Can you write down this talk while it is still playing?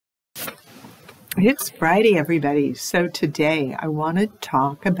It's Friday, everybody. So today I want to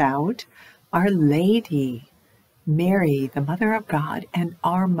talk about Our Lady, Mary, the Mother of God, and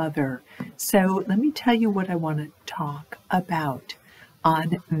our Mother. So let me tell you what I want to talk about.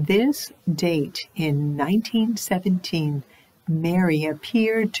 On this date in 1917, Mary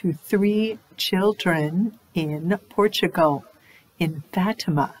appeared to 3 children in Portugal, in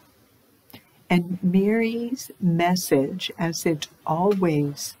Fatima. And Mary's message, as it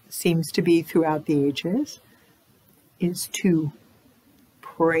always seems to be throughout the ages, is to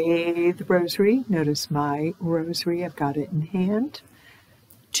pray the rosary. Notice my rosary, I've got it in hand.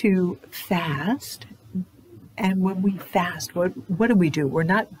 To fast. And when we fast, what do we do? We're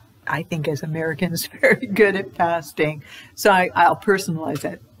not, I think, as Americans, very good at fasting. So I'll personalize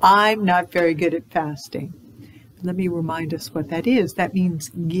it. I'm not very good at fasting. Let me remind us what that is. That means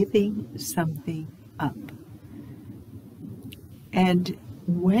giving something up. And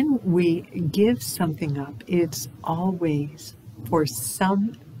when we give something up, it's always for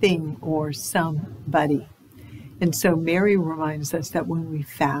something or somebody. And so Mary reminds us that when we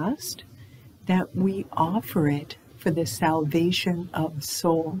fast, that we offer it for the salvation of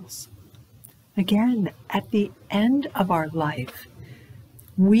souls. Again, at the end of our life,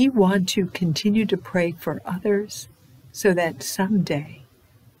 we want to continue to pray for others so that someday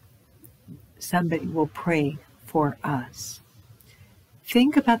somebody will pray for us.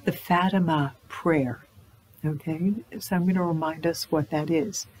 Think about the Fatima prayer, okay? So I'm going to remind us what that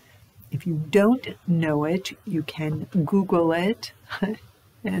is. If you don't know it, you can Google it,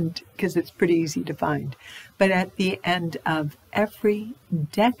 and because it's pretty easy to find. But at the end of every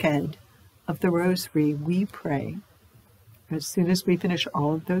decade of the Rosary, we pray as soon as we finish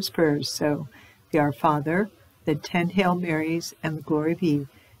all of those prayers, so the Our Father, the 10 Hail Marys, and the Glory Be,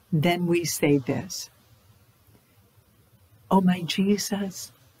 then we say this: O my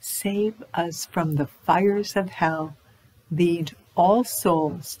Jesus, save us from the fires of hell, lead all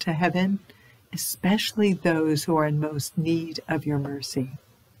souls to heaven, especially those who are in most need of your mercy.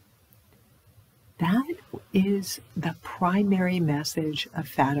 That is the primary message of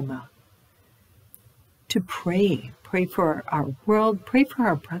Fatima. To pray for our world, pray for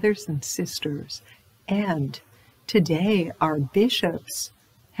our brothers and sisters. And today our bishops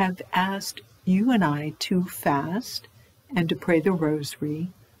have asked you and I to fast and to pray the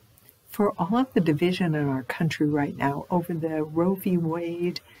rosary for all of the division in our country right now over the Roe v.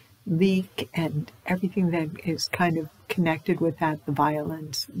 Wade leak and everything that is kind of connected with that, the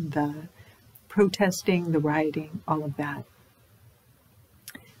violence, the protesting, the rioting, all of that.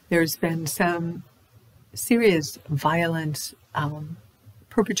 There's been some serious violence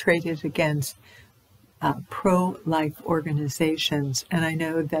perpetrated against pro-life organizations. And I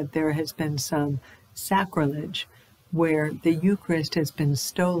know that there has been some sacrilege where the Eucharist has been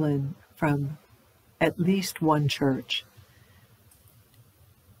stolen from at least one church.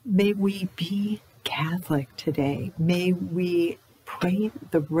 May we be Catholic today. May we pray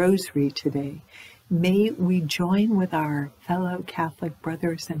the rosary today. May we join with our fellow Catholic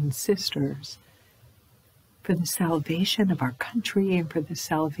brothers and sisters for the salvation of our country and for the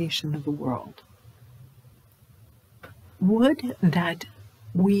salvation of the world. Would that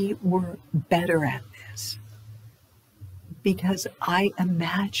we were better at this, because I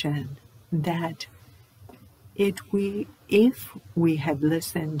imagine that if we had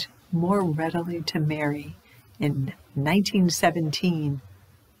listened more readily to Mary in 1917,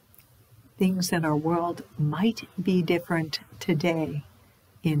 things in our world might be different today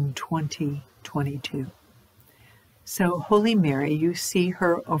in 2022. So, Holy Mary, you see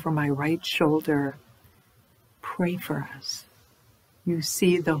her over my right shoulder. Pray for us. You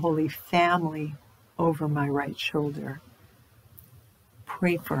see the Holy Family over my right shoulder.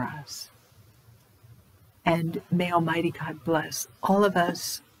 Pray for us. And may Almighty God bless all of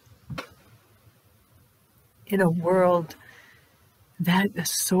us in a world that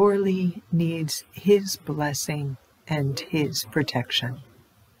sorely needs His blessing and His protection.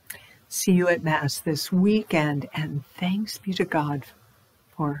 See you at Mass this weekend, and thanks be to God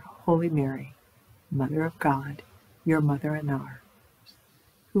for Holy Mary, Mother of God, your mother and ours,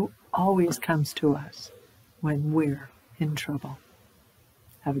 who always comes to us when we're in trouble.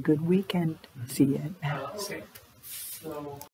 Have a good weekend. See you at Mass.